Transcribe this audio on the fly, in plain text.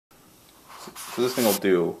So this thing will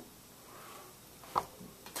do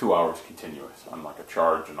 2 hours continuous on like a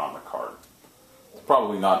charge and on the card. It's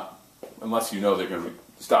probably not, unless you know they're going to be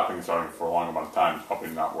stopping and starting for a long amount of time, it's probably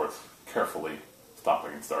not worth carefully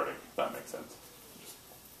stopping and starting, if that makes sense. Just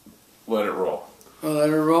let it roll. Oh, let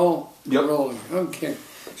it roll? Yep. Rolling, okay.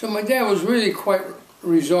 So my dad was really quite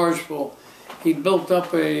resourceful. He built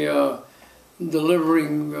up a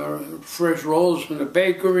delivering fresh rolls from the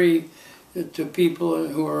bakery to people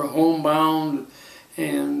who are homebound,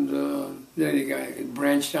 and then he got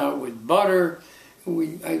branched out with butter.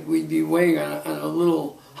 We'd be weighing on a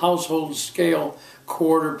little household scale,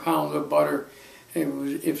 1/4 pound of butter.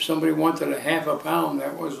 If somebody wanted a 1/2 pound,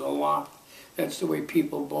 that was a lot. That's the way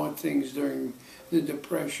people bought things during the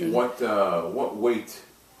Depression. What weight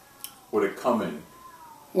would it come in?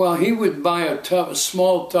 Well, he would buy a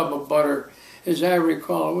small tub of butter. As I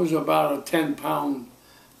recall, it was about a 10-pound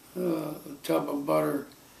tub of butter,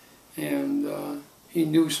 and he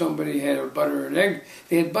knew somebody had a butter and egg.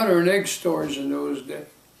 They had butter and egg stores in those days.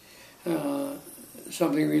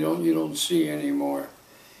 Something you don't see anymore.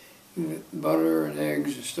 Butter and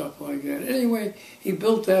eggs and stuff like that. Anyway, he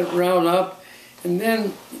built that route up, and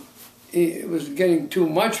then it was getting too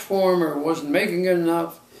much for him, or wasn't making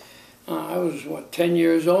enough. I was, 10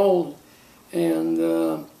 years old, and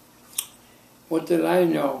what did I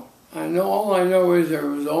know? All I know is there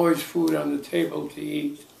was always food on the table to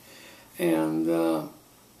eat. And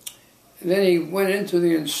then he went into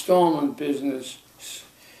the installment business,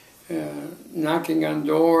 knocking on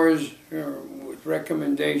doors with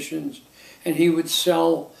recommendations, and he would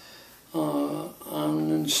sell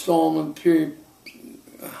on installment period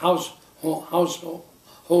household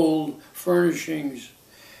furnishings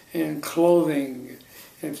and clothing.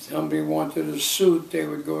 If somebody wanted a suit, they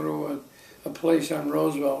would go to a place on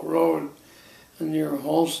Roosevelt Road near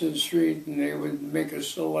Halsted Street, and they would make a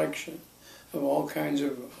selection of all kinds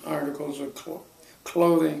of articles of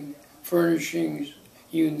clothing, furnishings,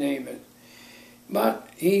 you name it. But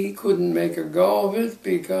he couldn't make a go of it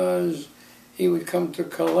because he would come to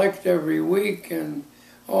collect every week, and,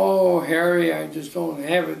 oh, Harry, I just don't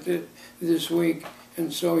have it this week,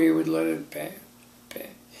 and so he would let it pass.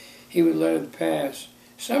 He would let it pass.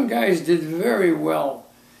 Some guys did very well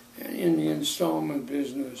in the installment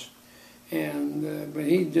business, and but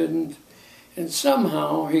he didn't. And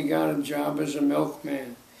somehow he got a job as a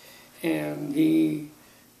milkman, and he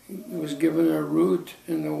was given a route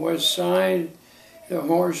in the West Side. The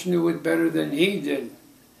horse knew it better than he did.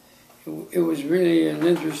 It was really an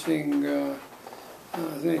interesting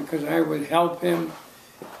thing, because I would help him,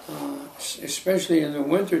 especially in the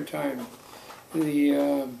wintertime.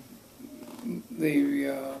 The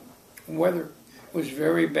weather was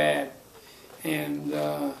very bad, and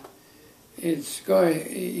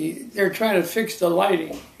they're trying to fix the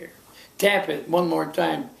lighting here. Tap it one more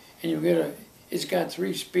time, and you get it's got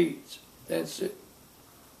 3 speeds. That's it.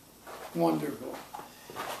 Wonderful.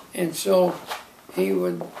 And so he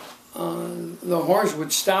would, the horse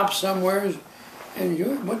would stop somewhere, and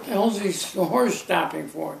what the hell is the horse stopping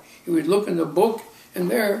for? He would look in the book, and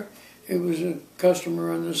there it was a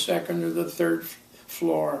customer on the 2nd or the 3rd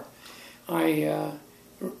floor. I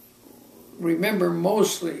remember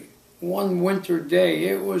mostly one winter day.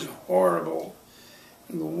 It was horrible.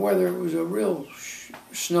 The weather, it was a real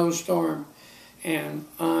snowstorm, and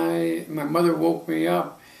my mother woke me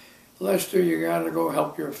up. Lester, you got to go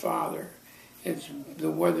help your father.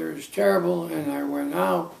 The weather is terrible, and I went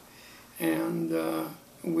out, and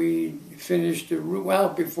we finished the route. Well,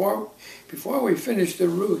 before we finished the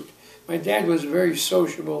route, my dad was very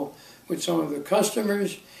sociable with some of the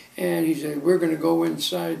customers, and he said, we're going to go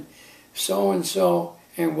inside so-and-so,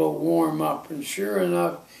 and we'll warm up. And sure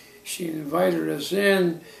enough, she invited us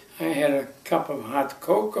in. I had a cup of hot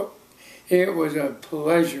cocoa. It was a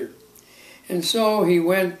pleasure. And so he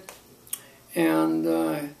went,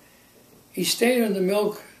 and he stayed on the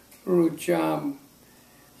milk route job.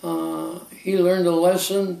 He learned a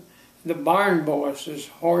lesson. The barn boss, his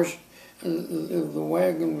horse, the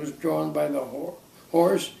wagon was drawn by the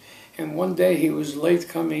horse, and one day he was late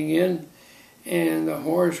coming in, and the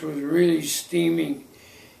horse was really steaming,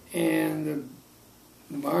 and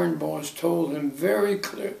the barn boss told him very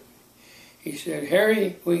clearly, he said,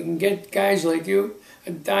 Harry, we can get guys like you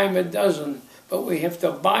a dime a dozen, but we have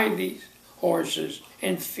to buy these horses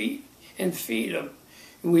and feed them.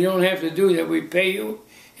 We don't have to do that. We pay you,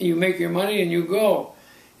 and you make your money, and you go.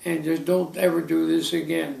 And just don't ever do this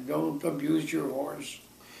again. Don't abuse your horse.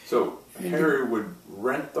 So Harry would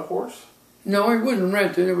rent the horse? No, he wouldn't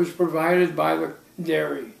rent it. It was provided by the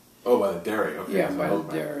dairy. Oh, by the dairy. Okay. Yeah, by the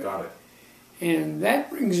dairy. Got it. And that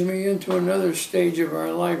brings me into another stage of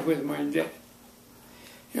our life with my dad.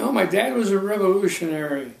 You know, my dad was a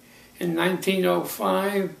revolutionary. In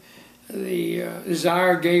 1905, the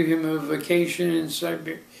Tsar gave him a vacation in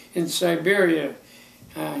Siberia.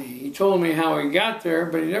 He told me how he got there,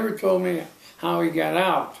 but he never told me how he got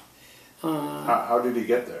out. How did he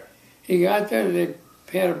get there? He got there, they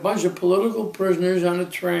had a bunch of political prisoners on a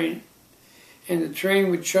train, and the train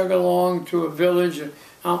would chug along to a village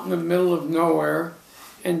out in the middle of nowhere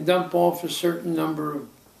and dump off a certain number of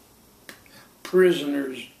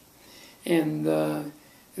prisoners. And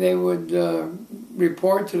they would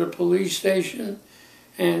report to the police station,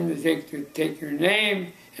 and they take your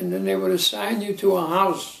name, and then they would assign you to a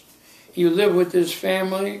house. You live with this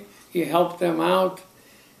family, you help them out,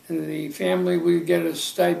 and the family would get a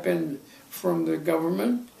stipend from the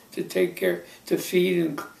government to take care, to feed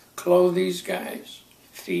and clothe these guys.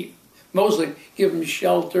 Mostly give them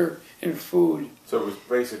shelter and food. So it was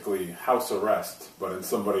basically house arrest, but in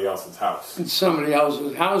somebody else's house. In somebody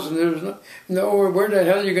else's house, and there was nowhere. Where the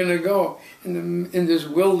hell are you going to go in this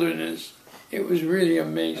wilderness? It was really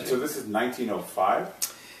amazing. And so this is 1905?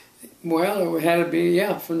 Well, it had to be,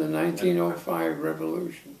 yeah, from the 1905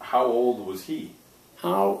 revolution. How old was he?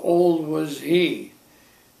 How old was he?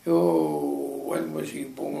 Oh, when was he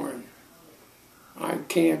born? I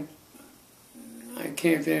can't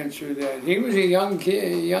answer that. He was a young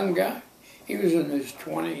kid, a young guy. He was in his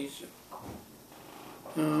 20s.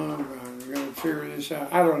 Oh, God, we're going to figure this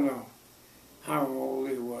out. I don't know how old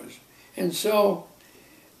he was. And so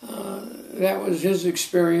that was his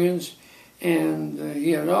experience. And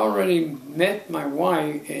he had already met my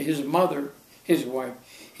wife, his wife.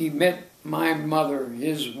 He met my mother,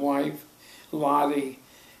 his wife, Lottie.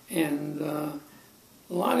 And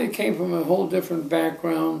Lottie came from a whole different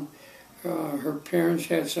background. Her parents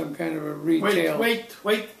had some kind of a retail.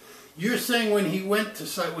 Wait. You're saying when he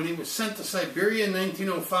was sent to Siberia in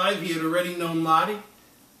 1905, he had already known Lottie?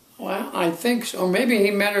 Well, I think so. Maybe he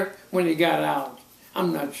met her when he got out.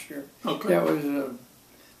 I'm not sure. Okay. That was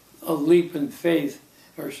a leap in faith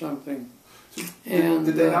or something. So And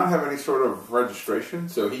did they not have any sort of registration?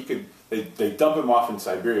 So he could, they dump him off in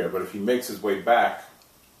Siberia, but if he makes his way back,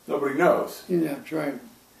 nobody knows. Yeah, that's right.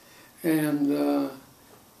 And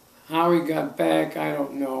how he got back, I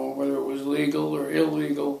don't know, whether it was legal or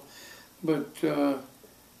illegal. But a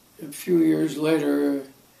few years later,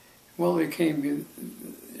 well, he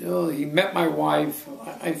met my wife.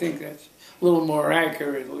 I think that's a little more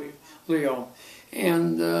accurately, Leo.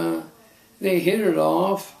 And they hit it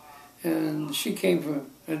off, and she came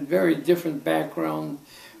from a very different background.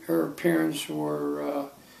 Her parents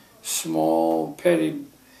were small, petty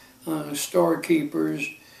storekeepers,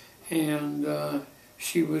 and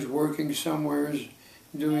she was working somewhere,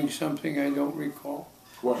 doing something I don't recall.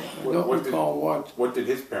 What did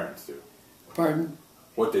his parents do? Pardon?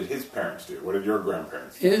 What did his parents do? What did your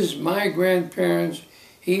grandparents do? My grandparents,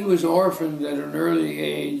 he was orphaned at an early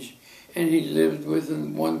age, and he lived with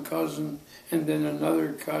one cousin and then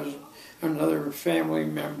another cousin, another family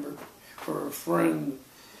member or a friend.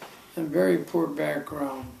 A very poor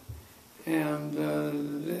background. And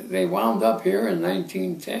they wound up here in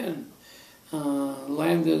 1910.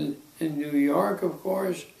 Landed in New York, of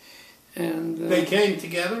course. And they came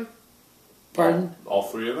together? Pardon? All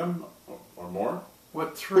three of them? Or more?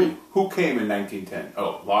 What three? Who came in 1910?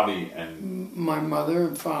 Oh, Lottie and... My mother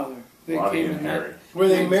and father. They Lottie came and Harry. Were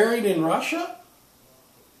they married in Russia?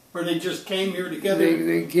 Or they just came here together?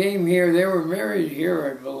 They came here. They were married here,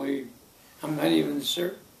 I believe. I'm not even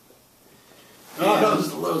certain. Oh,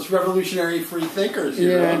 those revolutionary free thinkers.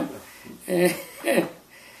 Yeah.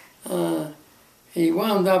 He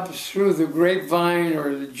wound up through the Grapevine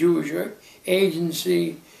or the Jewish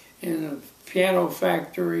Agency in a piano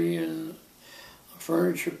factory and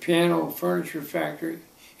a piano furniture factory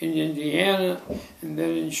in Indiana, and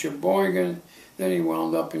then in Sheboygan. Then he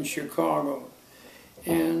wound up in Chicago.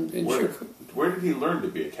 And where did he learn to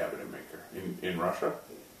be a cabinet maker? In Russia?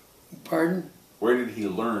 Pardon? Where did he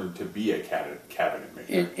learn to be a cabinet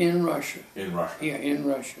maker? In Russia. In Russia. Yeah, in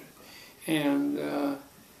Russia. And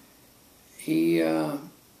he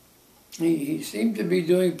seemed to be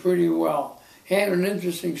doing pretty well. He had an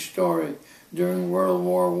interesting story during World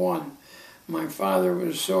War I. My father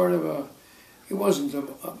was sort of he wasn't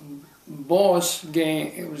a boss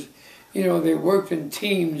gang. It was, they worked in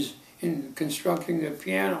teams in constructing the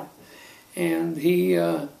piano. And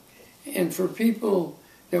and for people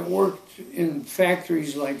that worked in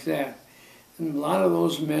factories like that, and a lot of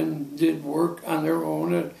those men did work on their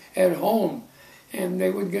own at home. And they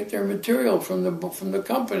would get their material from the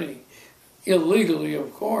company, illegally,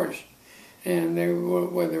 of course. And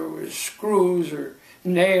whether it was screws or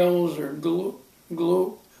nails or glue,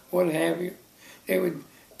 what have you, they would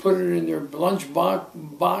put it in their lunch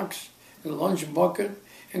box, the lunch bucket,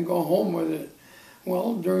 and go home with it.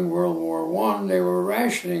 Well, during World War I, they were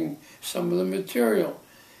rationing some of the material.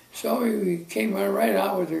 So he came right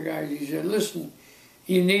out with the guys. He said, listen,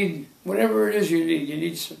 you need, whatever it is you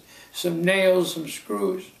need some nails, some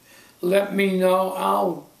screws. Let me know,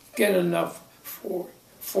 I'll get enough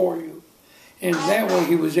for you. And that way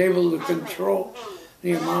he was able to control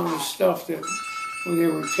the amount of stuff that they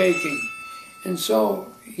were taking. And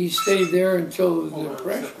so he stayed there until the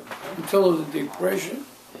depression,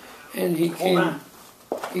 and he came,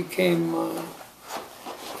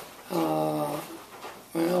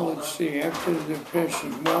 well, let's see, after the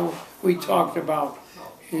depression, well, we talked about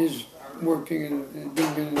his working in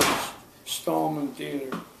the Stallman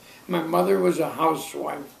Theater. My mother was a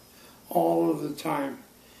housewife all of the time,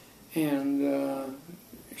 and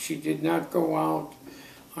she did not go out.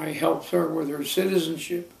 I helped her with her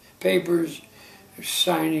citizenship papers,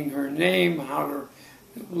 signing her name, how her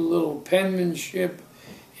little penmanship,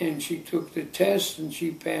 and she took the test and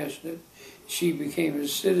she passed it. She became a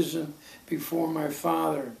citizen before my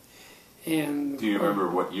father. And do you remember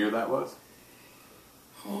what year that was?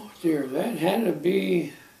 Oh dear, that had to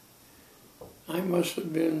be, I must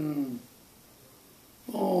have been,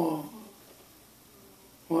 well,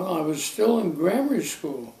 I was still in grammar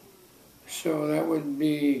school, so that would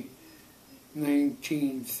be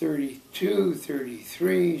 1932,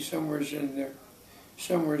 33, somewhere's in there.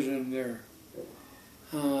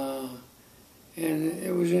 And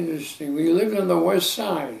it was interesting. We lived on the west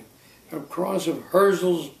side, across of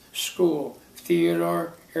Herzl's school,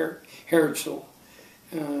 Theodore Herzl.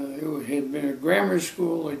 It had been a grammar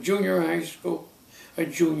school, a junior high school, a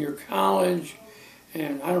junior college,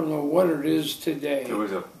 and I don't know what it is today.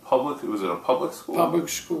 Was it a public school? Public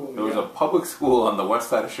school. There was a public school on the west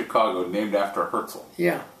side of Chicago named after Herzl.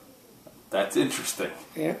 Yeah. That's interesting.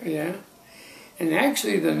 Yeah. And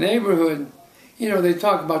actually the neighborhood, you know, they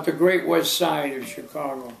talk about the Great West Side of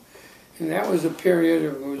Chicago. And that was a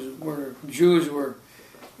period where Jews were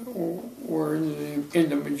in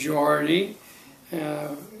the majority.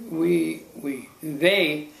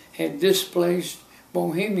 They had displaced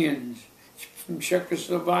Bohemians from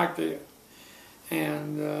Czechoslovakia,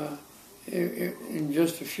 and in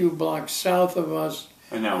just a few blocks south of us.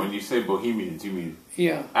 And now, when you say Bohemians, you mean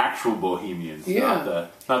actual Bohemians, yeah,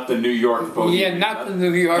 not the New York Bohemians. Yeah, not the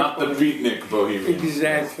New York, not the beatnik Bohemians.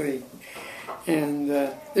 Exactly. And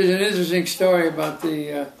there's an interesting story about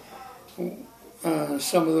the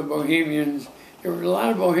some of the Bohemians. There were a lot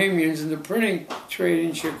of Bohemians in the printing trade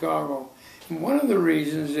in Chicago. And one of the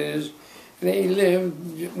reasons is they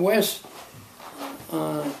lived west,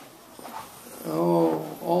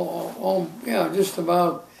 just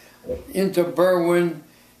about into Berwyn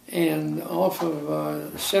and off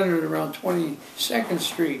of, centered around 22nd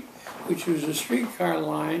Street, which was a streetcar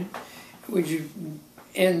line, which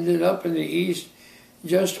ended up in the east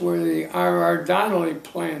just where the R.R. Donnelly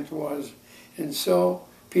plant was. And so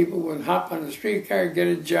people would hop on a streetcar, get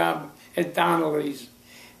a job at Donnelly's.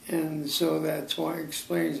 And so that's why it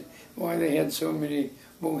explains why they had so many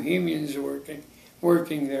Bohemians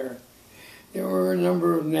working there. There were a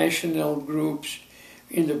number of national groups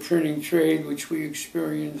in the printing trade which we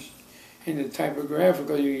experienced in the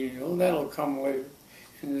typographical union. That'll come later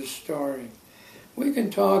in the story. We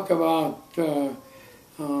can talk about,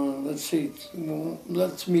 let's see,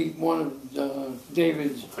 let's meet one of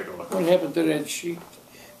David's. Take a look. What happened to that sheet?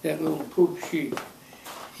 That little poop sheet.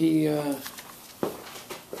 He, all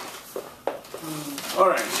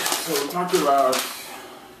right, so we talked about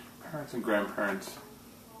parents and grandparents.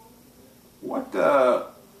 What are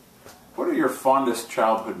your fondest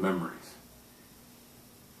childhood memories?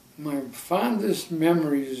 My fondest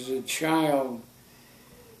memories as a child,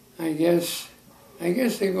 I guess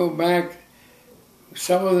they go back,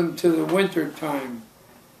 some of them to the winter time,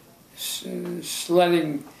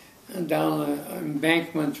 sledding down the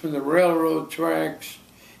embankment from the railroad tracks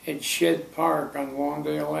at Shed Park on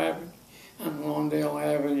Lawndale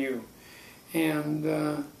Avenue.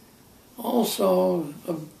 And also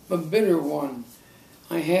a bitter one.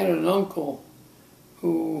 I had an uncle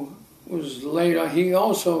who was late. He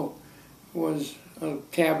also was a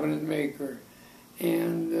cabinet maker,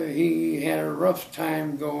 and he had a rough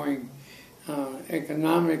time going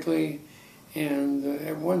economically. And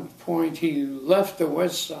at one point, he left the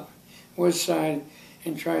west side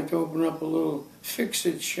and tried to open up a little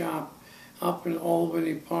fix-it shop up in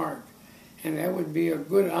Albany Park. And that would be a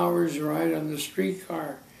good hour's ride on the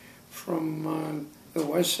streetcar from the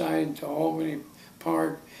west side to Albany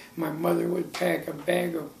Park. My mother would pack a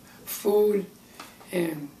bag of food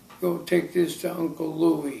and go take this to Uncle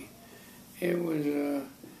Louie. It was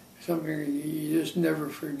something you just never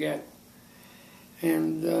forget.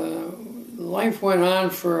 And life went on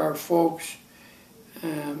for our folks,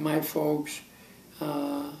 my folks.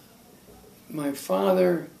 My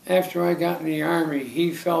father, after I got in the Army,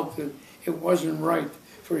 he felt that it wasn't right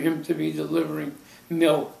for him to be delivering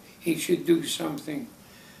milk. He should do something.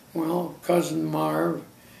 Well, cousin Marv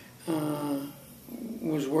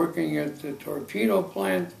was working at the torpedo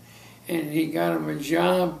plant, and he got him a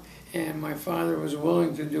job, and my father was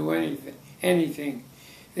willing to do anything.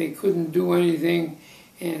 They couldn't do anything,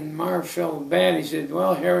 and Marv felt bad. He said,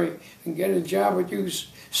 well, Harry, I can get a job with you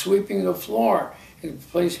sweeping the floor. The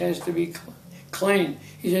place has to be clean.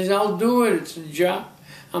 He says, I'll do it. It's a job.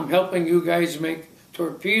 I'm helping you guys make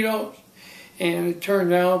torpedoes. And it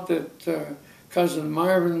turned out that cousin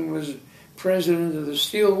Marvin was president of the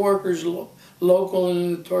steel workers local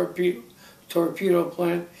in the torpedo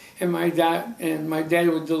plant, and my dad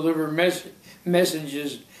would deliver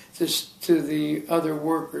messages to the other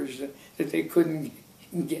workers that they couldn't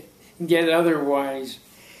get otherwise.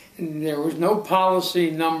 And there was no policy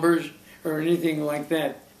numbers or anything like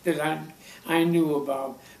that I knew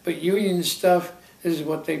about. But union stuff is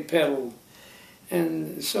what they peddled.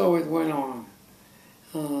 And so it went on.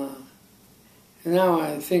 Now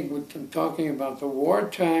I think I'm talking about the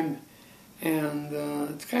wartime, and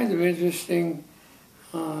it's kind of interesting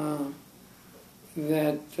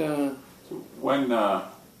that...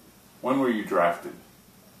 When were you drafted?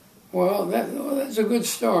 Well, that's a good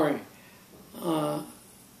story.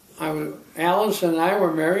 Alice and I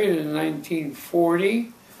were married in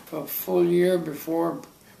 1940, a full year before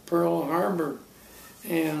Pearl Harbor.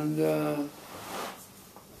 And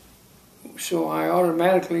so I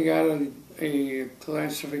automatically got a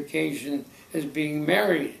classification as being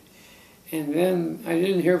married. And then I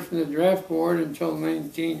didn't hear from the draft board until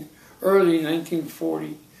early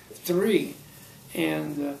 1943.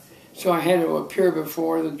 And so I had to appear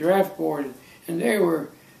before the draft board. And they were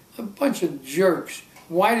a bunch of jerks.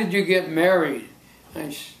 Why did you get married?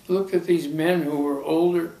 I looked at these men who were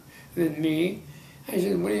older than me. I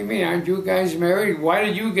said, what do you mean? Aren't you guys married? Why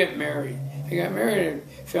did you get married? I got married and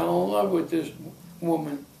fell in love with this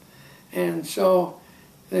woman. And so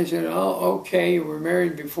they said, oh, okay, you were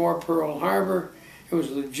married before Pearl Harbor. It was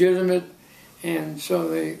legitimate. And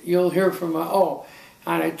so you'll hear from,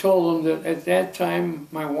 and I told them that at that time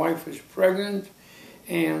my wife was pregnant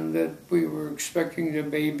and that we were expecting the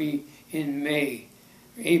baby in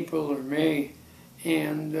April or May.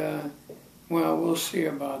 And, well, we'll see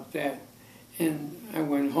about that. And I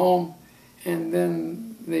went home, and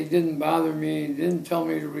then they didn't bother me, didn't tell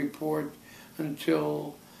me to report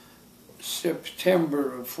until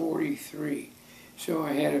September of '43. So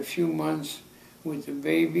I had a few months with the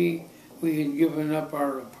baby. We had given up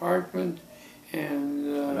our apartment,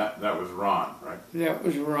 and that was Ron, right? That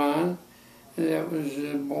was Ron. That was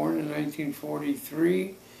born in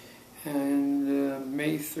 1943, and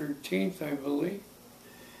May 13th, I believe.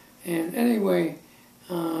 And anyway,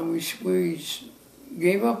 we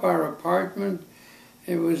gave up our apartment.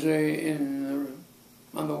 It was on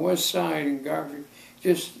the west side in Garfield,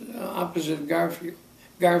 just opposite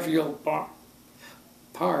Garfield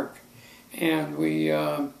Park. And we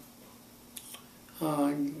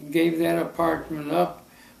gave that apartment up,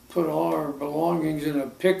 put all our belongings in a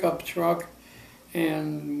pickup truck,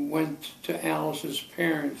 and went to Alice's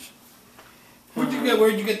parents. Where'd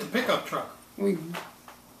you get the pickup truck? We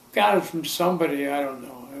got it from somebody, I don't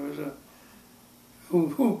know. It was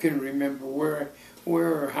who can remember where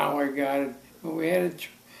or how I got it? But we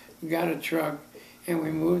got a truck, and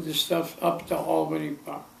we moved the stuff up to Albany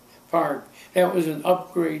Park. That was an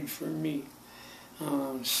upgrade for me.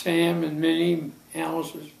 Sam and Minnie,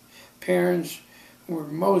 Alice's parents, were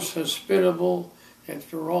most hospitable.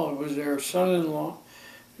 After all, it was their son-in-law,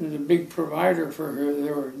 and the big provider for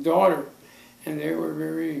their daughter, and they were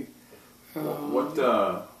very...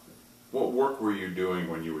 What work were you doing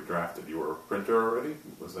when you were drafted? You were a printer already?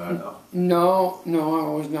 Was that... No, I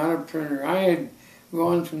was not a printer. I had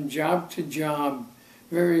gone from job to job,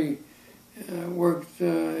 worked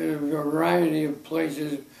in a variety of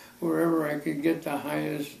places wherever I could get the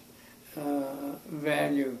highest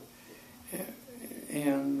value.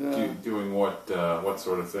 And doing what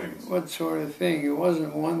sort of things? What sort of thing? It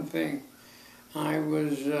wasn't one thing. I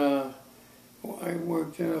worked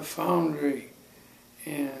in a foundry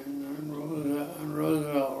on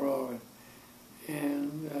Roosevelt Road,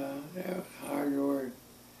 and that was hard work.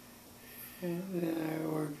 And then I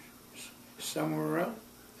worked somewhere else.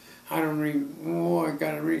 I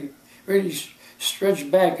got to really stretch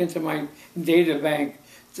back into my data bank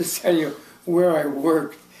to tell you where I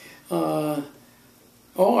worked.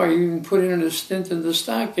 Oh, I even put in a stint in the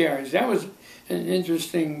stockyards. That was an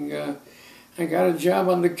interesting. I got a job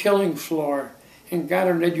on the killing floor and got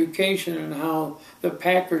an education in how the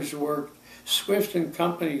packers worked. Swift and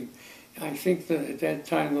Company, I think that at that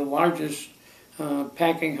time the largest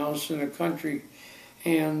packing house in the country,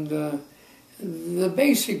 and the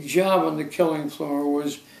basic job on the killing floor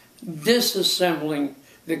was disassembling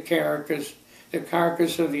the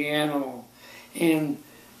carcass of the animal, and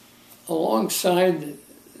alongside,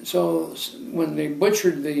 so when they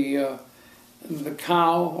butchered the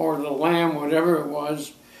cow or the lamb, whatever it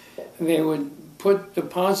was, they would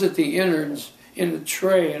deposit the innards in a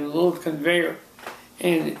tray in a little conveyor,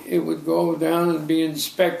 and it would go down and be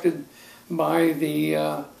inspected by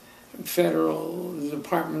the Federal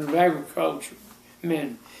Department of Agriculture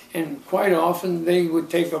men. And quite often they would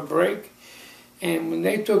take a break, and when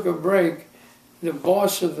they took a break, the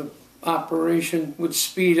boss of the operation would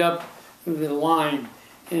speed up the line,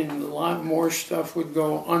 and a lot more stuff would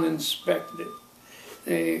go uninspected.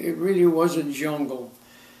 It really was a jungle,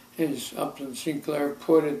 as Upton Sinclair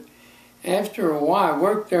put it. After a while, I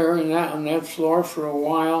worked there on that floor for a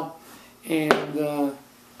while, and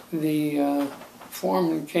the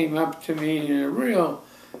foreman came up to me in a real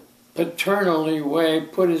paternally way,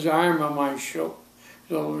 put his arm on my shoulder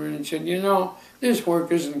and said, "You know, this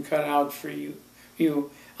work isn't cut out for you.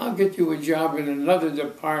 I'll get you a job in another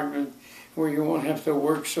department where you won't have to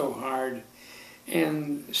work so hard."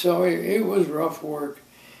 And so it was rough work.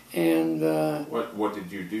 And what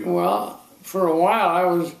did you do? Well, for a while I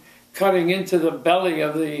was cutting into the belly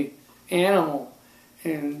of the animal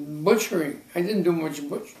and butchering. I didn't do much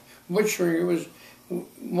butchering. It was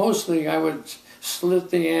mostly I would slit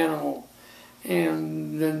the animal,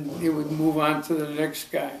 and then it would move on to the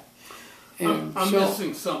next guy. And I'm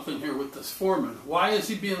missing something here with this foreman. Why is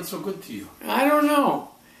he being so good to you? I don't know.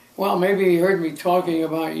 Well, maybe he heard me talking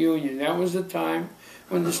about union. That was the time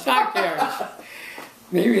when the stockyards.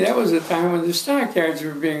 Maybe that was the time when the stockyards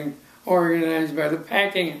were being organized by the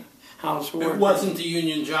packing house workers. It wasn't a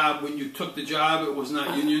union job when you took the job. It was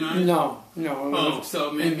not unionized. No. Oh, so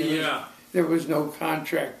maybe yeah. There was no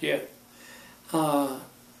contract yet. Well,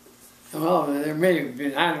 there may have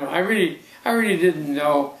been. I don't know. I really didn't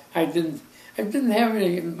know. I didn't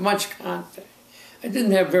have much contact. I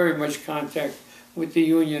didn't have very much contact with the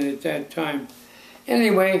union at that time.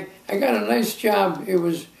 Anyway, I got a nice job. It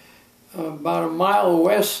was about a mile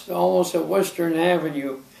west, almost at Western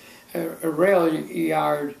Avenue, a rail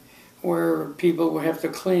yard where people would have to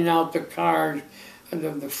clean out the cars.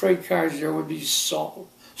 The freight cars, there would be salt.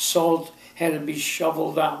 Salt had to be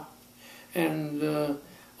shoveled out, and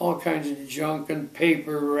all kinds of junk and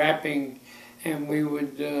paper wrapping, and we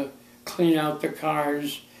would clean out the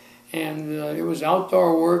cars. And it was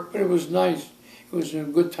outdoor work, but it was nice. It was a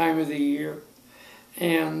good time of the year.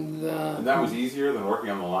 And that was easier than working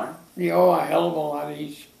on the line? Oh, a hell of a lot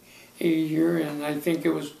easier, and I think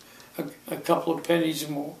it was a couple of pennies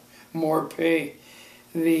more pay.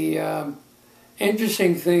 The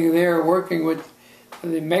interesting thing there, working with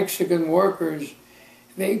the Mexican workers,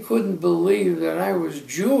 they couldn't believe that I was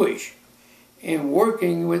Jewish and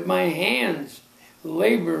working with my hands,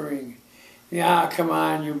 laboring. "Yeah, come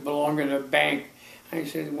on, you belong in a bank." I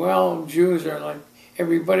said, "Well, Jews are like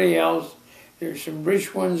everybody else. There's some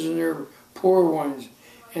rich ones and there are poor ones,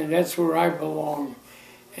 and that's where I belong."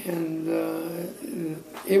 And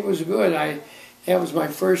it was good. That was my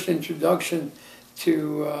first introduction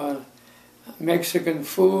to Mexican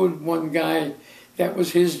food. One guy, that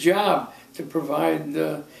was his job, to provide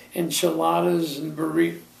enchiladas and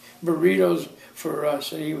burritos for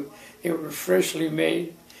us, and they were freshly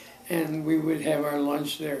made, and we would have our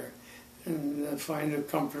lunch there and find a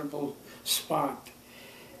comfortable spot.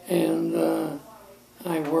 And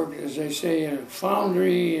I worked, as I say, in a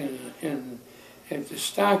foundry and at the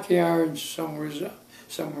stockyards, somewhere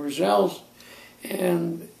else.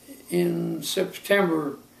 And in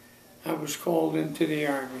September, I was called into the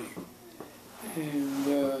Army.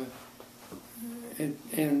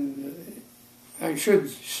 And I should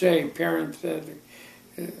say, parenthetically,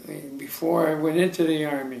 before I went into the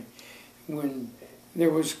Army, when there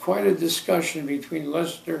was quite a discussion between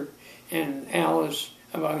Lester and Alice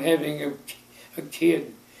about having a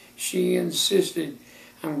kid. She insisted,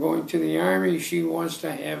 "I'm going to the Army. She wants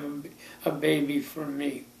to have a baby from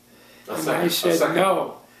me." And I said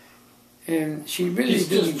no. And she really He's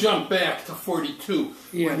didn't. just jumped back to 42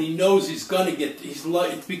 when he knows he's going to get.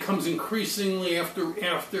 It becomes increasingly after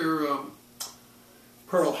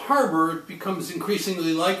Pearl Harbor. It becomes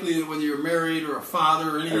increasingly likely that whether you're married or a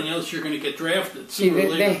father or anything else, you're going to get drafted sooner or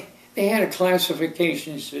later. They had a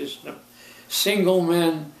classification system: single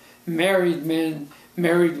men, married men,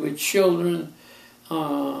 married with children,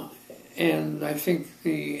 and I think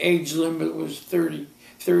the age limit was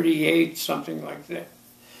 38, something like that.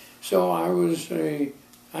 So I was I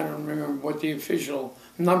don't remember what the official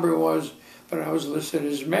number was, but I was listed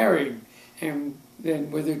as married and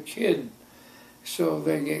then with a kid. So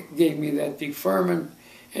they gave me that deferment,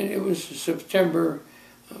 and it was September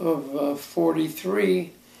of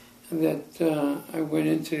 43 that I went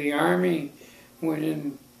into the Army, went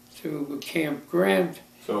into Camp Grant.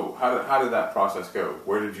 So how did that process go?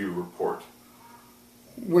 Where did you report?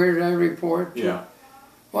 Where did I report to? Yeah.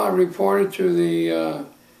 Well, I reported to the,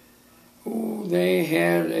 they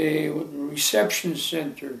had a reception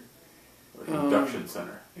center. Induction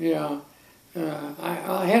center. Yeah.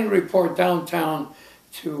 I had to report downtown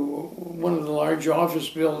to one of the large office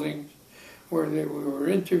buildings where we were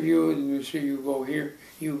interviewed, and they said, you go here,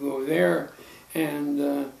 you go there.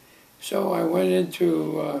 And so I went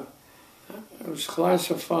into, I was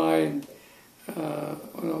classified,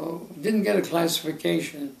 didn't get a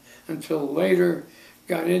classification until later,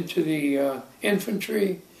 got into the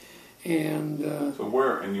infantry, and... so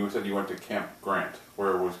where, and you said you went to Camp Grant.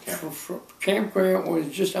 Where was Camp? Camp Grant was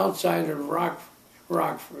just outside of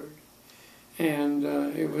Rockford, and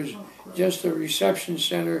it was just a reception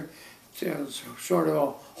center, sort of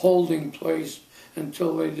a holding place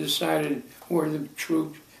until they decided where the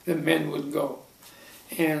men would go.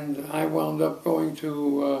 And I wound up going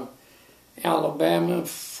to Alabama,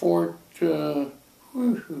 Fort...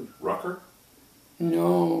 Rucker?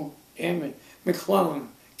 No, damn it, McClellan,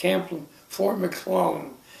 Fort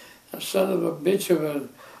McClellan, a son of a bitch of a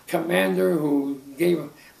commander who gave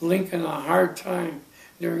Lincoln a hard time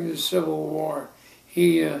during the Civil War.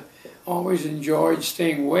 He always enjoyed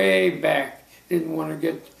staying way back, didn't want to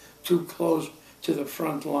get too close to the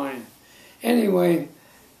front line. Anyway,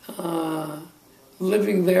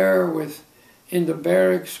 living there in the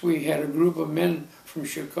barracks, we had a group of men from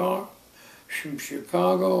Chicago,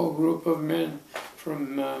 a group of men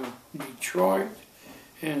from Detroit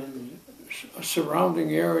and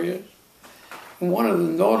surrounding areas. And one of the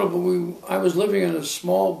notable, I was living in a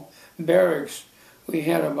small barracks. We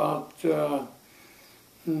had about a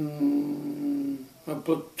platoon.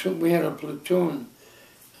 We had a platoon.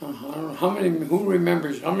 I don't know how many. Who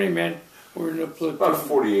remembers how many men were in a platoon? About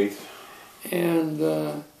 48. And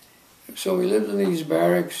so we lived in these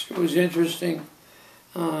barracks. It was interesting.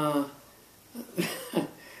 A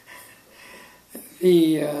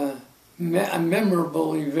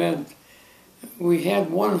memorable event. We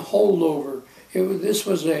had one holdover. This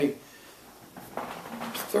was a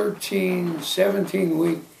 17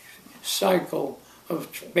 week cycle of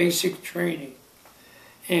basic training.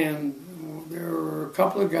 And there were a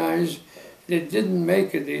couple of guys that didn't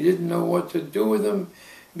make it. They didn't know what to do with them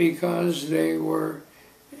because they were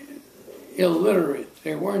illiterate.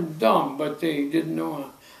 They weren't dumb, but they didn't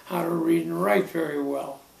know how to read and write very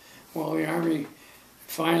well. Well, the Army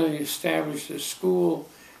finally established a school,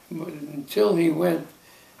 but until he went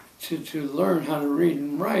to learn how to read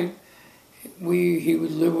and write, he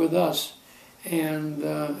would live with us. And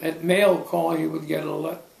at mail call, he would get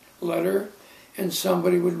a letter, and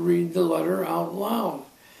somebody would read the letter out loud.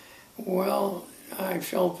 Well, I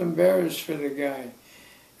felt embarrassed for the guy.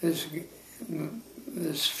 This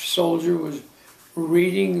soldier was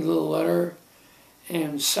reading the letter,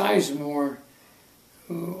 and Sizemore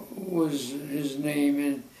was his name,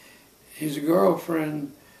 and his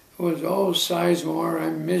girlfriend was, "Oh, Sizemore, I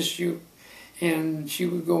miss you." And she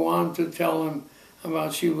would go on to tell him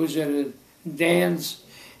about she was at a dance,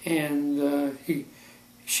 and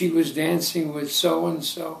she was dancing with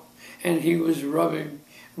so-and-so, and he was rubbing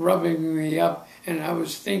me up, and I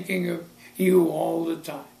was thinking of you all the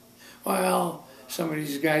time. Well, some of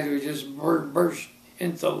these guys would just burst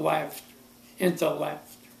into laughter.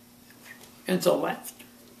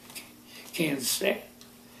 Can't say it.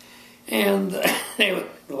 And they would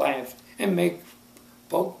laugh and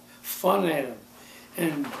poke fun at him.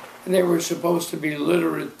 And they were supposed to be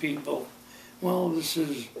literate people. Well, this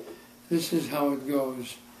is how it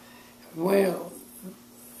goes. Well,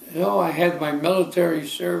 I had my military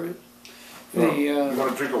service. You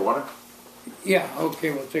want a drink of water? Yeah,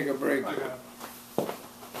 okay, we'll take a break. I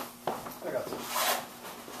got some.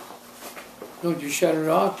 Don't you shut it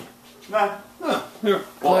off? Nah. No, here.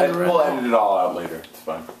 We'll edit it all out later. It's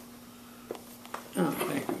fine. Oh,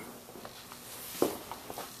 thank you.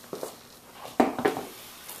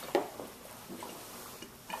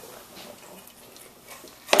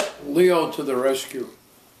 Leo to the rescue.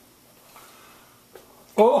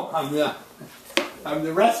 Oh, I'm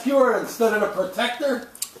the rescuer instead of the protector?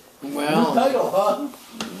 Well, New title, huh?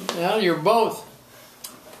 well, you're both.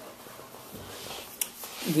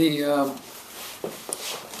 the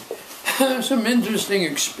some interesting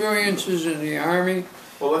experiences in the Army.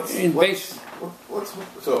 Well, let's in in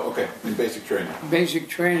basic training. Basic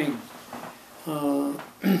training.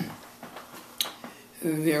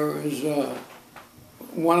 There was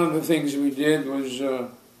one of the things we did was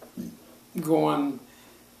go on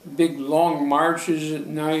big long marches at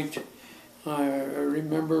night. I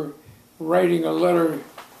remember writing a letter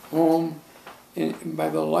home by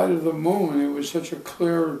the light of the moon. It was such a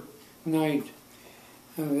clear night.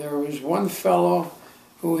 And there was one fellow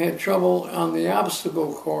who had trouble on the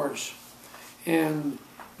obstacle course. And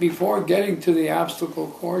before getting to the obstacle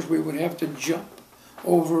course, we would have to jump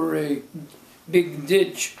over a big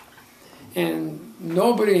ditch. And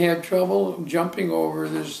nobody had trouble jumping over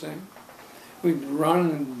this thing. We'd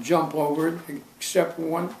run and jump over it, except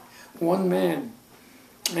one man.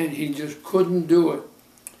 And he just couldn't do it.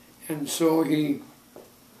 And so he,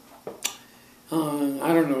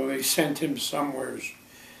 I don't know, they sent him somewheres.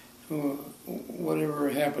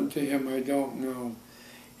 Whatever happened to him, I don't know.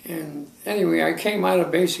 And anyway, I came out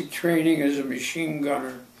of basic training as a machine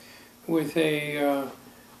gunner with a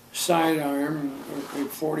sidearm, a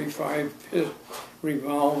 .45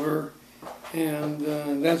 revolver, and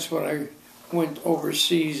that's what I went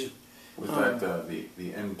overseas. Was that the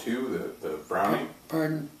M2, the Browning?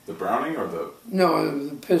 Pardon? The Browning or the... No,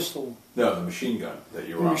 the pistol. No, the machine gun that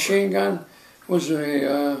you were The on. machine gun was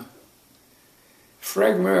a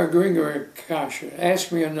Fragmera.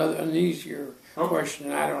 Ask me an easier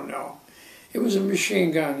question, I don't know. It was a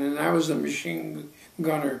machine gun, and I was a machine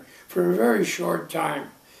gunner for a very short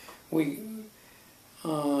time. We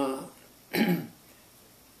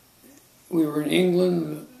we were in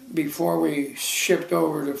England before we shipped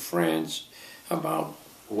over to France about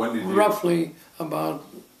roughly about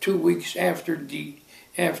 2 weeks after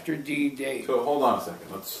D-Day. So hold on a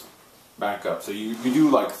second, let's back up. So you do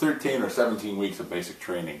like 13 or 17 weeks of basic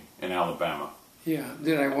training in Alabama. Yeah,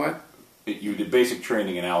 did I what? You did basic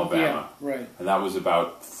training in Alabama. Yeah, right. And that was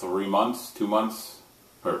about 3 months, 2 months,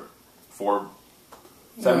 or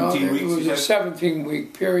 17 weeks? It was a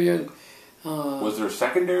 17-week period. Was there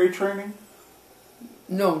secondary training?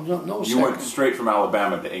 No You went straight from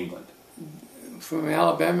Alabama to England? From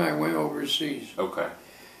Alabama, I went overseas. Okay.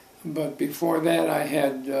 But before that, I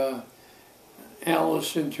had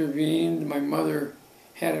Alice intervened. My mother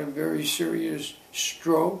had a very serious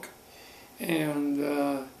stroke, and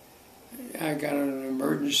I got an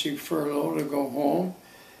emergency furlough to go home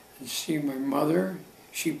and see my mother.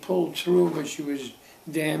 She pulled through, but she was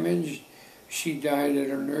damaged. She died at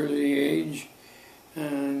an early age,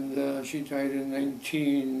 and she died in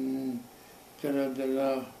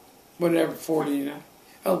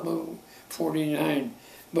 49.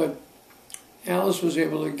 But Alice was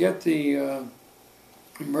able to get the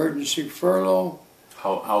emergency furlough.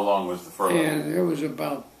 How long was the furlough? And it was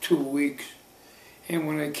about 2 weeks. And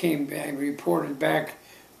when I came back, reported back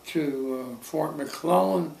to Fort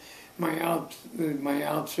McClellan, my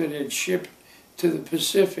outfit had shipped to the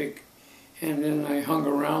Pacific, and then I hung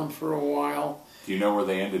around for a while. Do you know where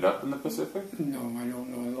they ended up in the Pacific? No, I don't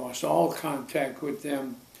know. I lost all contact with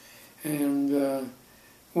them. And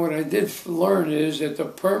what I did learn is that the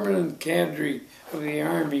permanent cadre of the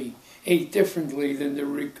Army ate differently than the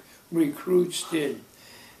recruits did.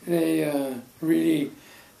 They really,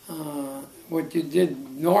 what you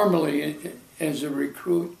did normally as a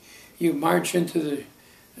recruit, you march into the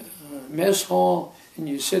mess hall and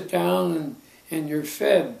you sit down and you're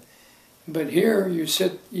fed. But here you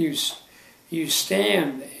stand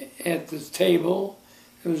at the table.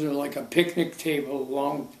 It was like a picnic table,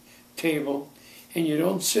 long table, and you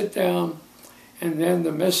don't sit down. And then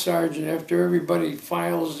the mess sergeant, after everybody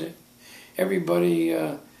files it, everybody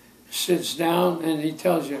sits down and he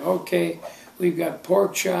tells you, okay, we've got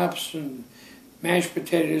pork chops and mashed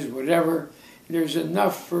potatoes, whatever. There's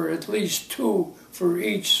enough for at least 2 for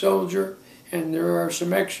each soldier, and there are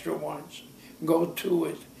some extra ones. Go to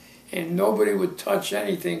it. And nobody would touch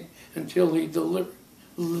anything until he delivered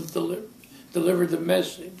the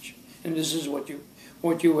message. And this is what you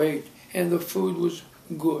ate. And the food was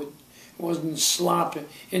good. It wasn't slop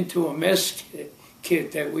into a mess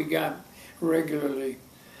kit that we got regularly.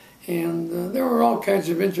 And there were all kinds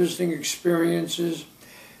of interesting experiences.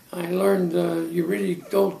 I learned you really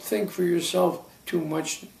don't think for yourself too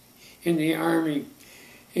much in the Army.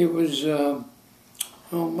 It was,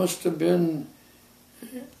 must have been,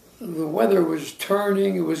 the weather was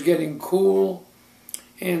turning, it was getting cool,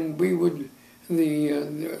 and we would, the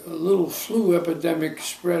little flu epidemic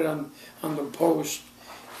spread on the post,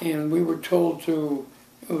 and we were told to,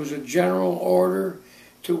 it was a general order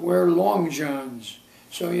to wear long johns.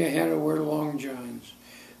 So you had to wear long johns.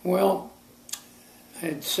 Well,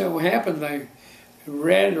 it so happened I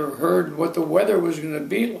read or heard what the weather was going to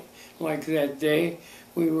be like that day.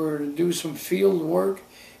 We were to do some field work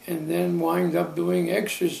and then wind up doing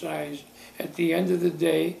exercise at the end of the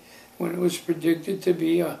day when it was predicted to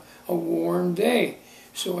be a warm day.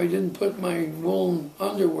 So I didn't put my woolen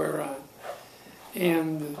underwear on.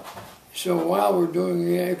 And so while we're doing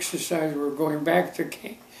the exercise, we're going back to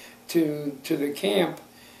the camp.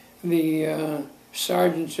 The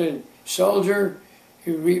sergeant said, "Soldier,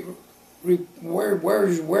 where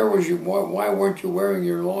was you? Why weren't you wearing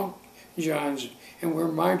your long johns?" And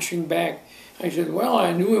we're marching back. I said, "Well,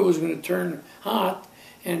 I knew it was going to turn hot,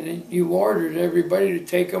 and you ordered everybody to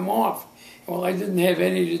take them off." Well, I didn't have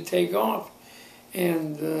any to take off,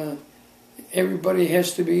 and everybody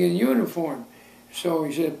has to be in uniform. So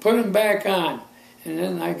he said, "Put them back on." And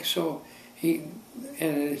then and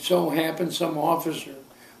it so happened some officer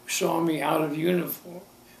saw me out of uniform,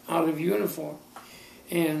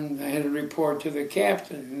 and I had to report to the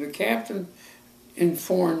captain. And the captain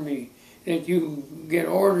informed me that you get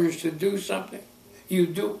orders to do something, you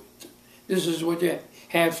do it. This is what you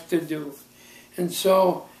have to do. And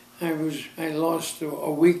so I lost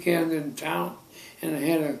a weekend in town, and I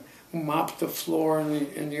had to mop the floor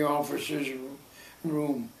in the officer's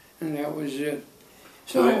room, and that was it.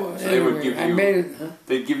 So anyway, they would give you, I made it. Huh?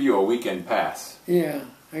 They'd give you a weekend pass. Yeah,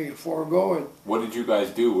 I could forego it. What did you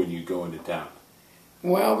guys do when you go into town?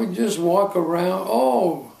 Well, we just walk around.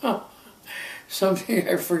 Oh, something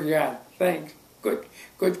I forgot. Thanks.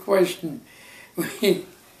 Good question.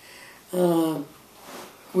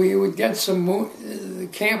 We would get some. The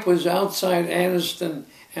camp was outside Anniston,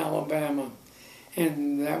 Alabama,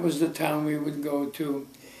 and that was the town we would go to,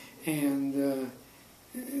 and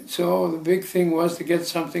so the big thing was to get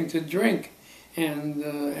something to drink, and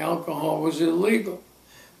alcohol was illegal,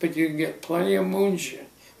 but you could get plenty of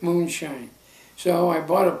moonshine. So I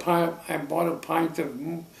bought a pint of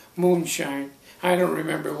moonshine. I don't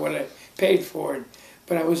remember what I paid for it,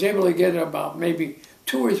 but I was able to get about maybe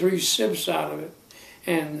 2 or 3 sips out of it.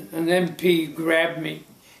 And an MP grabbed me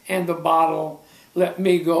and the bottle, let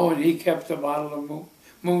me go, and he kept the bottle of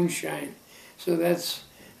moonshine. So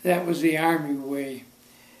that was the Army way.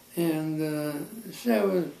 And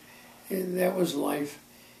so that was life.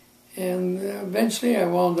 And eventually I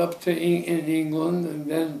wound up in England and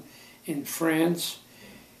then in France.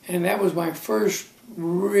 And that was my first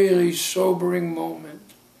really sobering moment.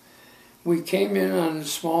 We came in on a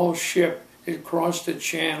small ship that crossed the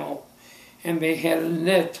channel, and they had a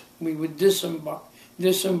net. We would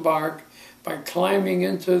disembark by climbing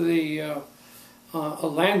into a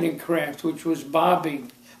landing craft which was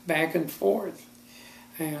bobbing back and forth.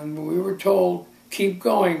 And we were told, keep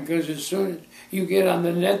going, because as soon as you get on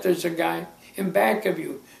the net, there's a guy in back of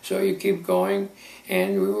you. So you keep going,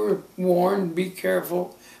 and we were warned, be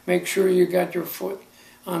careful, make sure you got your foot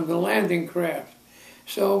on the landing craft.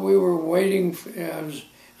 So we were waiting for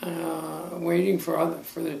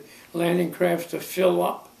the landing craft to fill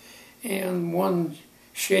up, and one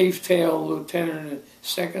shave-tail lieutenant and a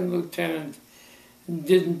second lieutenant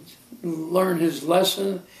didn't learn his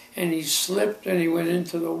lesson, and he slipped and he went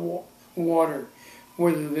into the water.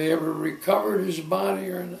 Whether they ever recovered his body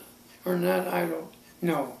or not, I don't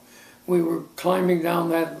know. We were climbing down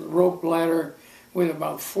that rope ladder with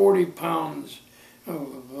about 40 pounds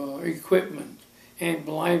of equipment, and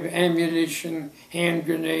live ammunition, hand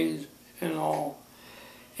grenades, and all.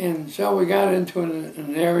 And so we got into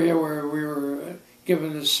an area where we were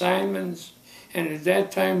given assignments, and at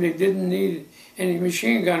that time they didn't need any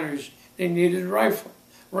machine gunners. They needed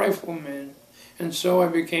riflemen. And so I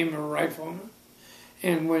became a rifleman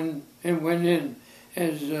and went in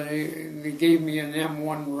as they gave me an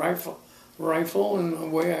M1 rifle, and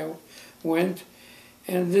away I went.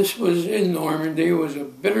 And this was in Normandy. It was a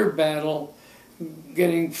bitter battle,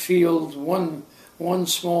 getting fields, one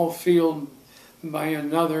small field by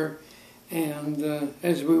another, and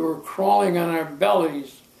as we were crawling on our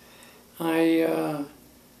bellies, all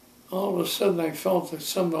of a sudden I felt that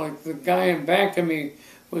something like the guy in back of me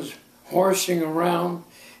was horsing around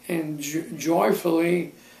and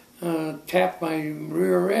joyfully tapped my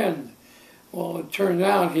rear end. Well, it turned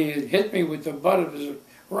out he had hit me with the butt of his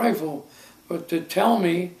rifle, but to tell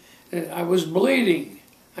me that I was bleeding.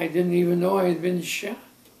 I didn't even know I had been shot.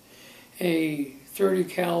 A .30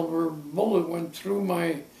 caliber bullet went through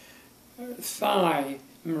my thigh,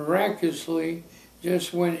 miraculously,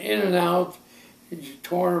 just went in and out,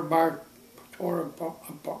 tore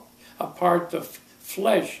apart the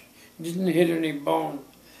flesh, didn't hit any bone.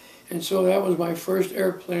 And so that was my first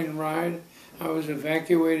airplane ride. I was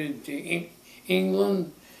evacuated to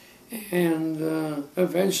England, And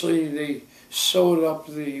eventually they sewed up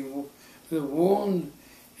the wound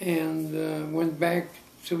and went back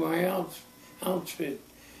to my outfit.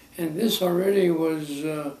 And this already was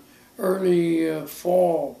early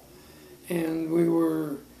fall, and we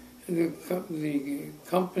were, the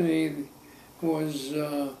company was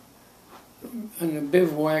in a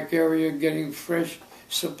bivouac area getting fresh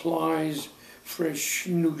supplies, fresh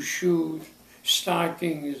new shoes,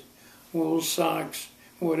 stockings, wool socks,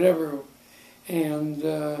 whatever. And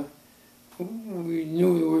we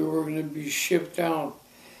knew we were going to be shipped out.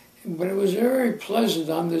 But it was very pleasant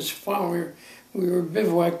on this farm. We were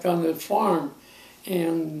bivouacked on the farm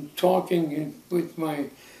and talking with my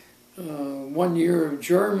 1 year of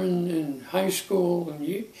German in high school and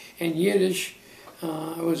Yiddish.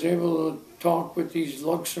 I was able to talk with these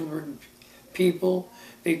Luxembourg people.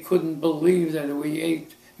 They couldn't believe that we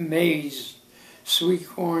ate maize. Sweet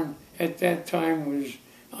corn at that time was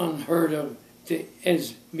unheard of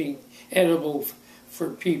as being edible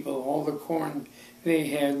for people. All the corn they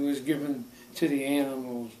had was given to the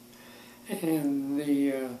animals. And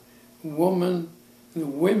the women,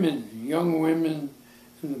 young women,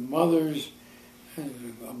 and the mothers,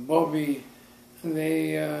 and Bobby,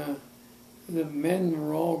 the men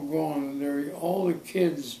were all gone. All the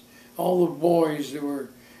kids, all the boys that were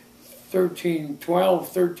 12,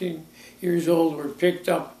 13 years old were picked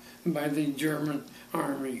up by the German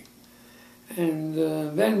army. And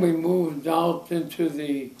then we moved out into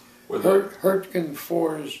the Hurtgen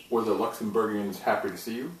Forest. Were the Luxembourgians happy to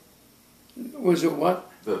see you? Was it what?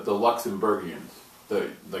 The Luxembourgians,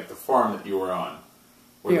 like the farm that you were on,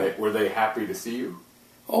 were they happy to see you?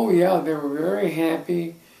 Oh yeah, they were very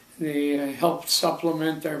happy. They helped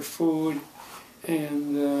supplement our food,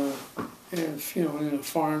 and if, you know, in a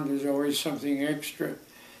farm there's always something extra.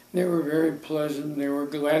 They were very pleasant. They were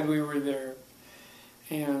glad we were there,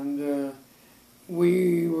 and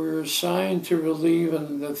we were assigned to relieve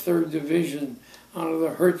in the 3rd Division out of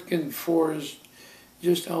the Hurtgen Forest,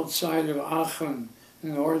 just outside of Aachen,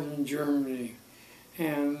 northern Germany.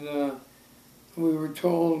 And we were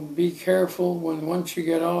told, be careful once you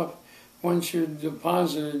get off, once you're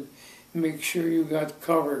deposited, make sure you got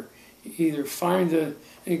cover. Either find an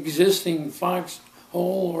existing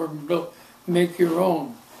foxhole or make your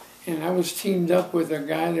own. And I was teamed up with a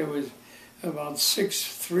guy that was about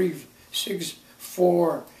 6'3",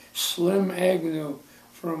 6'4", Slim Agnew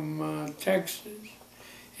from Texas.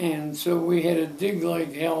 And so we had to dig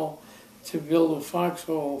like hell to build a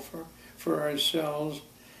foxhole for ourselves.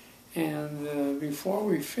 And before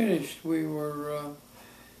we finished, we were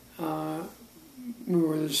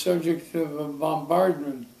the subject of a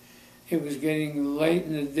bombardment. It was getting late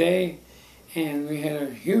in the day, and we had a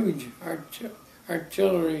huge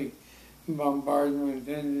artillery bombardment.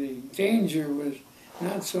 And the danger was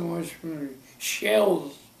not so much from the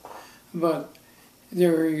shells, but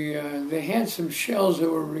they had some shells that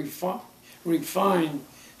were refined,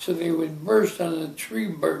 so they would burst on a tree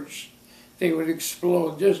burst. They would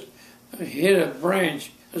explode, just hit a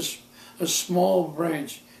branch, a small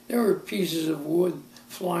branch. There were pieces of wood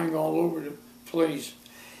flying all over the place.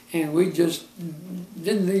 And we just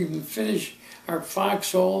didn't even finish our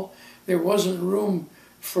foxhole. There wasn't room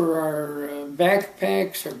for our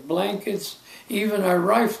backpacks or blankets, even our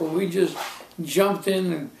rifle. We just jumped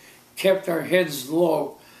in and kept our heads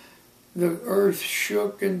low. The earth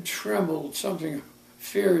shook and trembled, something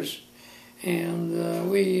fierce.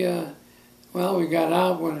 And we got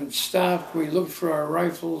out when it stopped. We looked for our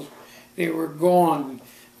rifles. They were gone.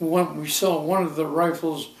 We saw one of the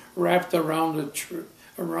rifles wrapped around a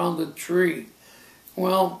tree.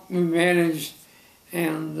 Well, we managed,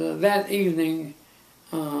 and that evening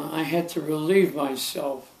I had to relieve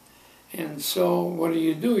myself. And so what do?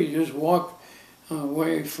 You just walk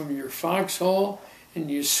away from your foxhole and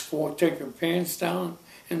you squat, take your pants down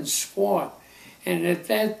and squat. And at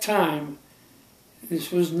that time,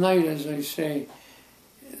 this was night, as I say,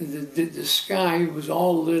 the sky was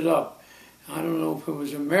all lit up. I don't know if it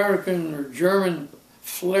was American or German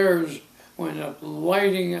flares went up,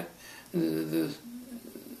 lighting the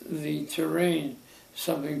terrain,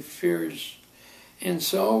 something fierce. And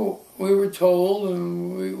so we were told,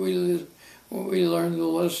 and we learned the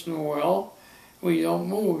lesson well. We don't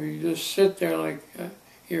move. You just sit there like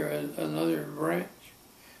here, another branch,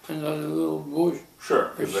 another little bush.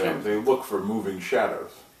 Sure, because they look for moving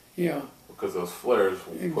shadows. Yeah. Because those flares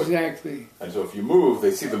will exactly. And so if you move, they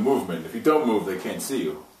see the movement. If you don't move, they can't see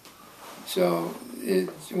you. So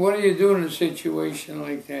what do you do in a situation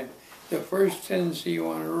like that? The first tendency, you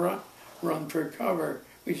want to run for cover,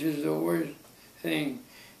 which is the worst thing.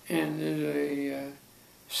 And there's a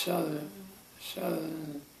southern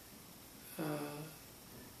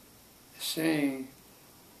saying,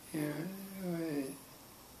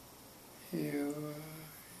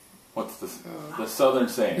 What's the Southern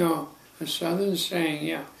saying? no, a Southern saying,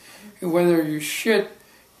 yeah. Whether you shit,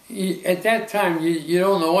 at that time you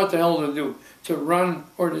don't know what the hell to do, to run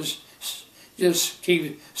or to just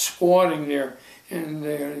keep squatting there. And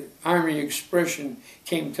the Army expression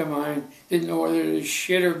came to mind. Didn't know whether to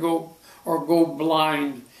shit or go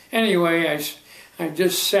blind. Anyway, I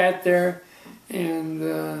just sat there,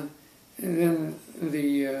 and then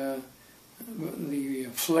the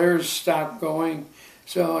flares stopped going,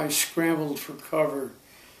 so I scrambled for cover,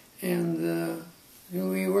 and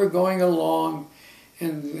we were going along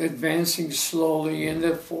and advancing slowly in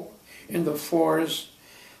the forest,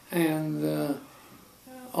 and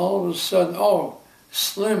all of a sudden,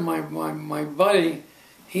 Slim, my buddy,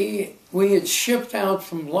 we had shipped out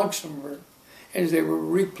from Luxembourg as they were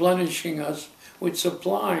replenishing us with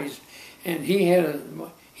supplies, and he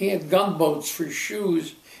had gunboats for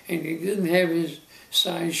shoes, and he didn't have his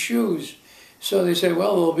size shoes. So they said,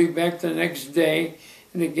 well, they'll be back the next day,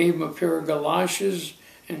 and they gave him a pair of galoshes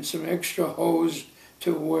and some extra hose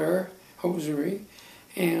to wear, hosiery,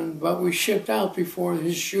 but we shipped out before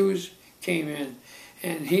his shoes came in,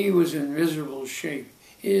 and he was in miserable shape.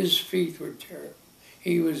 His feet were terrible.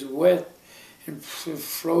 He was wet and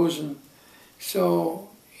frozen, so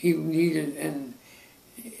he needed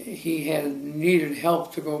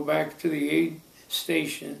help to go back to the aid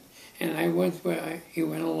station, and he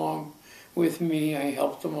went along with me. I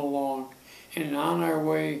helped him along, and on our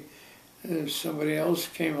way, somebody else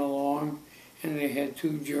came along, and they had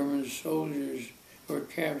 2 German soldiers who were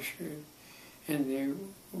captured, and they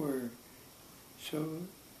were, so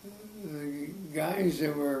the guys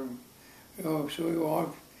that were, so we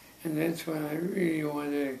walked, and that's when I really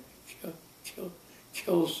wanted to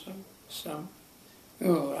kill some.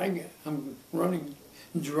 I'm running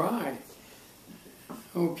dry.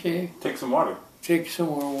 Okay. Take some water. Take some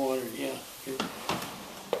more water, yeah.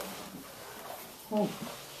 Oh.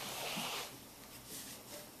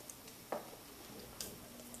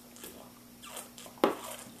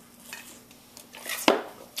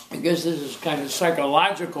 I guess this is kind of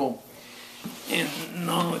psychological, and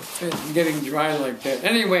no, it's getting dry like that.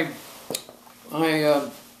 Anyway,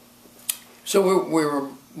 so we were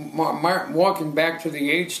walking back to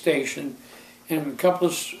the aid station, and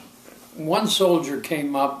one soldier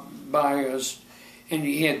came up by us, and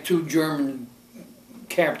he had 2 German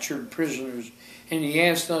captured prisoners, and he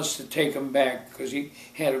asked us to take them back because he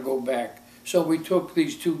had to go back. So we took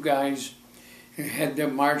these 2 guys and had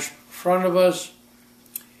them march in front of us,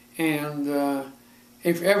 and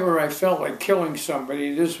if ever I felt like killing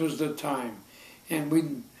somebody, this was the time.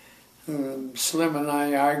 And Slim and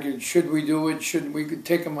I argued, should we do it? Should we could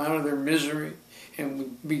take them out of their misery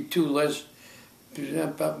and be 2 less?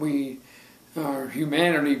 But our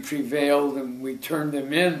humanity prevailed, and we turned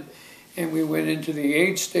them in, and we went into the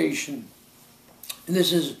aid station. And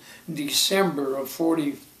this is December of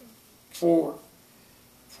 44,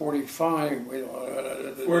 45.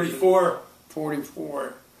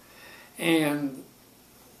 44. And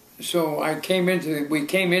so we came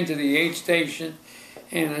into the aid station,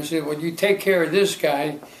 and I said, well, you take care of this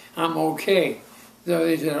guy, I'm okay. So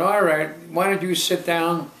they said, all right, why don't you sit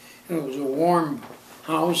down? And it was a warm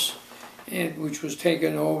house, which was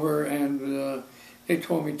taken over, and they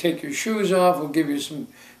told me, take your shoes off, we'll give you some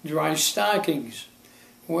dry stockings.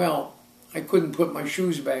 Well, I couldn't put my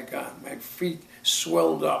shoes back on. My feet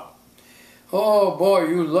swelled up. Oh boy,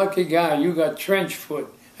 you lucky guy, you got trench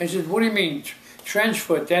foot. I said, what do you mean trench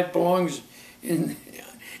foot? That belongs in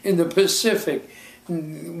the Pacific.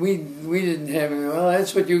 We didn't have it. Well,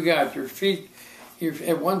 that's what you got. Your feet,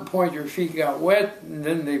 at one point your feet got wet, and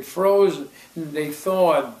then they froze, and they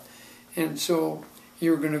thawed. And so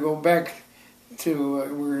you're going to go back to,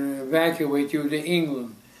 we're going to evacuate you to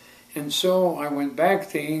England. And so I went back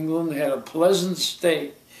to England, had a pleasant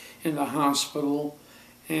stay in the hospital,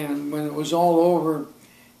 and when it was all over,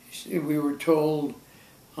 we were told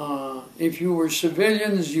if you were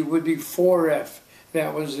civilians, you would be 4F.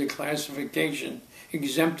 That was the classification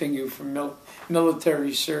exempting you from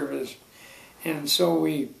military service. And so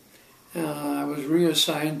I was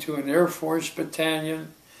reassigned to an Air Force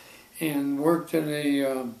battalion and worked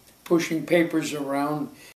in pushing papers around